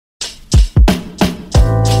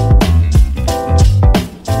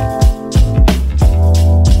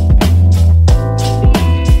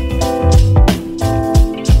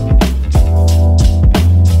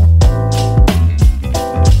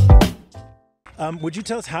Would you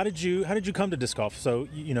tell us how did you come to disc golf? So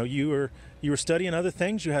you were studying other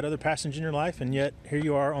things, you had other passions in your life, and yet here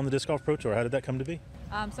you are on the Disc Golf Pro Tour. How did that come to be?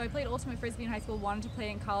 So I played Ultimate Frisbee in high school, wanted to play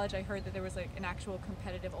in college. I heard that there was like an actual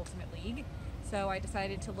competitive Ultimate League. So I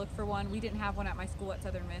decided to look for one. We didn't have one at my school at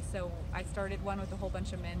Southern Miss, so I started one with a whole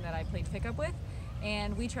bunch of men that I played pickup with.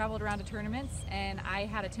 And we traveled around to tournaments, and I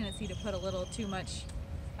had a tendency to put a little too much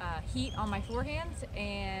heat on my forehand,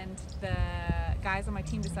 and the guys on my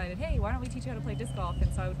team decided, hey, why don't we teach you how to play disc golf?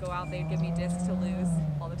 And so I would go out, they'd give me discs to lose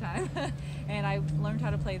all the time. And I learned how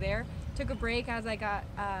to play there. Took a break as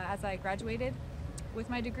I graduated with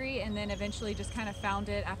my degree, and then eventually just kind of found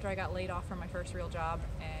it after I got laid off from my first real job,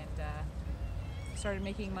 and started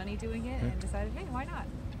making money doing it, and decided, hey, why not?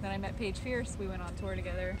 Then I met Paige Fierce. We went on tour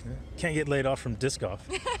together. Can't get laid off from disc golf.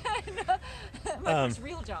 No, my first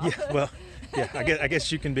real job. Yeah, well, yeah, I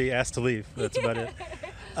guess you can be asked to leave. That's about it.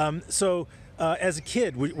 So as a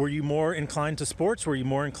kid, were you more inclined to sports? Were you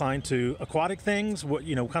more inclined to aquatic things? What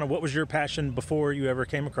what was your passion before you ever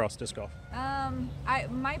came across disc golf?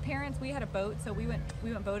 My parents, we had a boat, so we went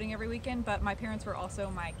boating every weekend. But my parents were also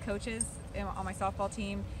my coaches on my softball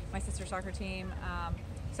team, my sister's soccer team.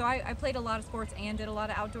 So I played a lot of sports and did a lot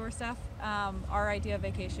of outdoor stuff. Our idea of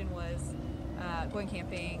vacation was going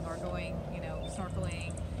camping or going,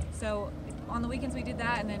 snorkeling. So on the weekends we did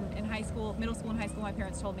that, and then in middle school and high school, my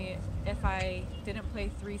parents told me if I didn't play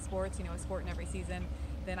 3 sports, a sport in every season,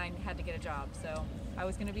 then I had to get a job. So I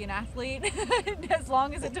was going to be an athlete as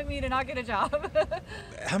long as it took me to not get a job.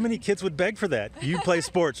 How many kids would beg for that? You play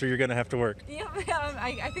sports or you're going to have to work. Yeah,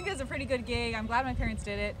 I think it was a pretty good gig. I'm glad my parents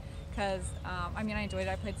did it because, I enjoyed it.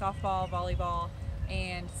 I played softball, volleyball,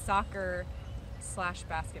 and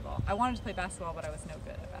soccer/basketball. I wanted to play basketball, but I was no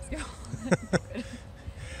good at basketball.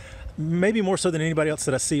 Maybe more so than anybody else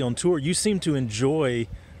that I see on tour, you seem to enjoy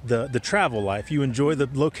the travel life. You enjoy the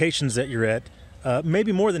locations that you're at,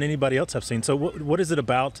 maybe more than anybody else I've seen. So what is it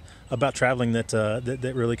about traveling that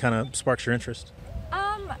really kind of sparks your interest?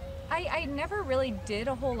 I never really did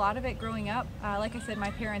a whole lot of it growing up. Like I said,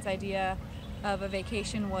 my parents' idea of a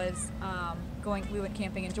vacation was we went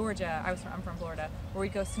camping in Georgia. I'm from Florida, where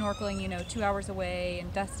we'd go snorkeling, 2 hours away in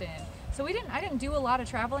Destin. So I didn't do a lot of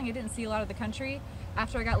traveling. I didn't see a lot of the country.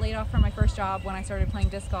 After I got laid off from my first job, when I started playing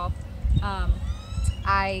disc golf,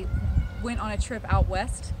 I went on a trip out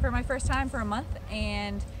west for my first time for a month,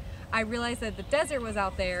 and I realized that the desert was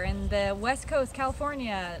out there, and the West Coast,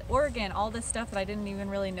 California, Oregon, all this stuff that I didn't even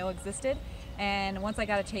really know existed. And once I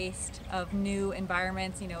got a taste of new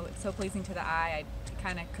environments, it's so pleasing to the eye, I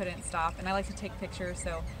kind of couldn't stop. And I like to take pictures,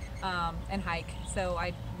 and hike, so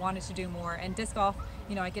I wanted to do more. And disc golf,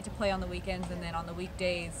 I get to play on the weekends, and then on the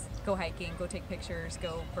weekdays, go hiking, go take pictures,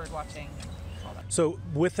 go bird watching, all that. So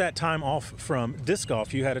with that time off from disc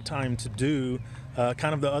golf, you had a time to do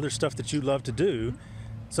kind of the other stuff that you love to do.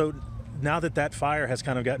 So now that fire has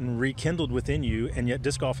kind of gotten rekindled within you, and yet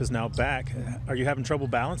disc golf is now back, are you having trouble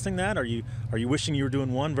balancing that? Are you wishing you were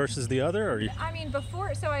doing one versus the other? Or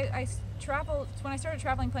Before, so I traveled, when I started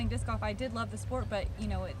traveling playing disc golf, I did love the sport, but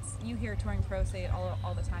you hear touring pros say it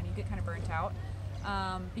all the time, you get kind of burnt out.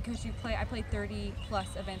 Because I played 30 plus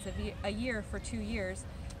events a year for 2 years.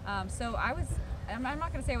 So I'm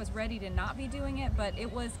not going to say I was ready to not be doing it, but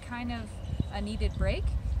it was kind of a needed break.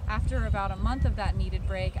 After about a month of that needed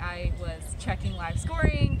break, I was checking live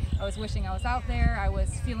scoring. I was wishing I was out there. I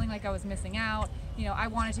was feeling like I was missing out. I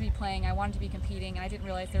wanted to be playing. I wanted to be competing, and I didn't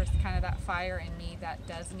realize there was kind of that fire in me that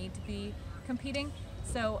does need to be competing.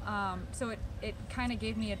 So it kind of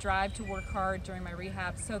gave me a drive to work hard during my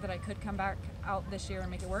rehab so that I could come back out this year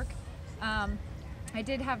and make it work. I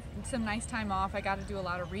did have some nice time off. I got to do a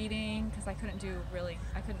lot of reading because I couldn't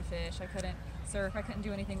fish, I couldn't surf, I couldn't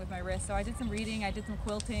do anything with my wrist. So I did some reading, I did some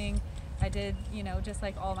quilting, I did, just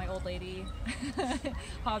like all my old lady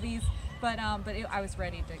hobbies. But I was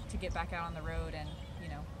ready to get back out on the road and,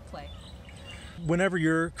 play. Whenever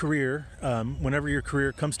your career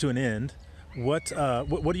comes to an end, what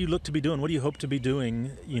do you look to be doing? What do you hope to be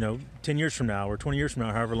doing, 10 years from now or 20 years from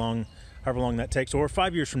now, however long that takes, or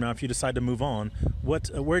 5 years from now if you decide to move on?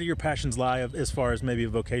 Where do your passions lie as far as maybe a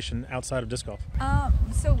vocation outside of disc golf?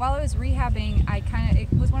 So while I was rehabbing,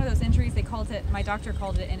 it was one of those injuries, my doctor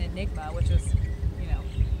called it an enigma, which was,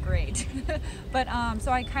 great. But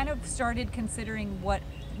so I kind of started considering what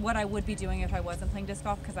I would be doing if I wasn't playing disc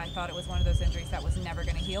golf, because I thought it was one of those injuries that was never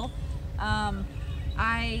going to heal.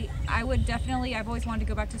 I would definitely, I've always wanted to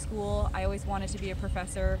go back to school. I always wanted to be a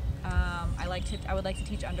professor. I would like to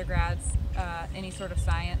teach undergrads any sort of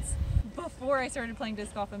science. Before I started playing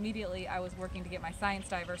disc golf, immediately I was working to get my science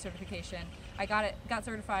diver certification. I got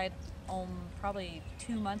certified probably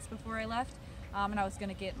 2 months before I left. and I was going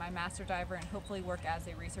to get my master diver and hopefully work as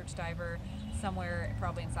a research diver somewhere,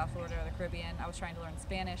 probably in South Florida or the Caribbean. I was trying to learn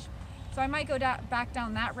Spanish. So I might go back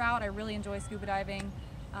down that route. I really enjoy scuba diving.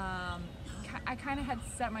 I kind of had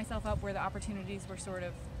set myself up where the opportunities were sort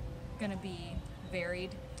of going to be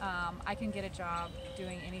varied. I can get a job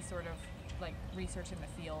doing any sort of like research in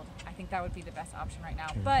the field. I think that would be the best option right now,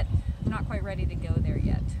 but I'm not quite ready to go there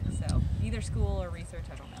yet. So either school or research,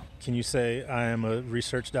 I don't know. Can you say I am a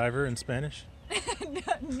research diver in Spanish?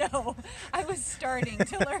 No, I was starting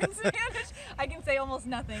to learn Spanish. I can say almost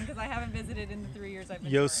nothing because I haven't visited in the 3 years I've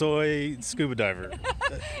been Yo touring. soy scuba diver.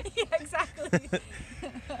 Yeah, exactly.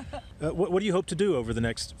 What do you hope to do over the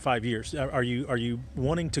next 5 years? Are you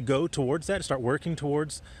wanting to go towards that, start working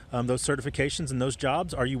towards those certifications and those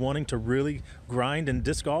jobs? Are you wanting to really grind in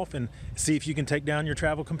disc golf and see if you can take down your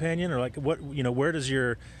travel companion, or like where does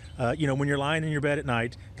your when you're lying in your bed at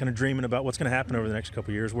night, kind of dreaming about what's going to happen over the next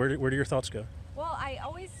couple of years, where do your thoughts go? Well, I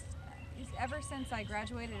always, ever since I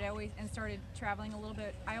graduated, and started traveling a little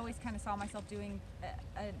bit, I always kind of saw myself doing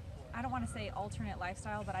I don't want to say alternate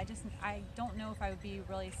lifestyle, but I don't know if I would be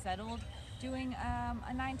really settled doing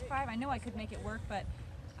a 9 to 5. I know I could make it work, but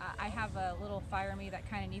I have a little fire in me that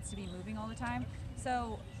kind of needs to be moving all the time.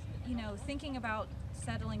 So, thinking about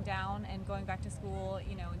settling down and going back to school,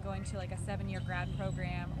 and going to like a 7-year grad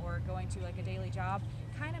program or going to like a daily job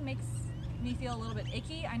kind of makes me feel a little bit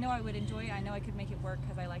icky. I know I would enjoy it. I know I could make it work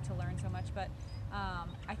because I like to learn so much, but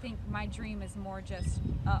I think my dream is more just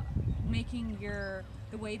making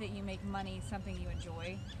the way that you make money something you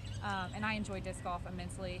enjoy. And I enjoy disc golf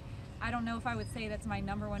immensely. I don't know if I would say that's my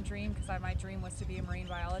number one dream, because my dream was to be a marine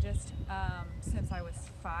biologist since I was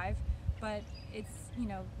 5. But it's,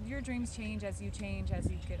 your dreams change as you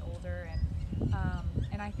get older,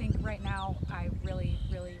 and I think right now I really,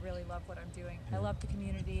 really, really love what I'm doing. I love the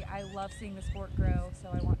community. I love seeing the sport grow, so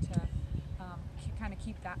I want to kind of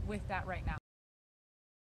keep that with that right now.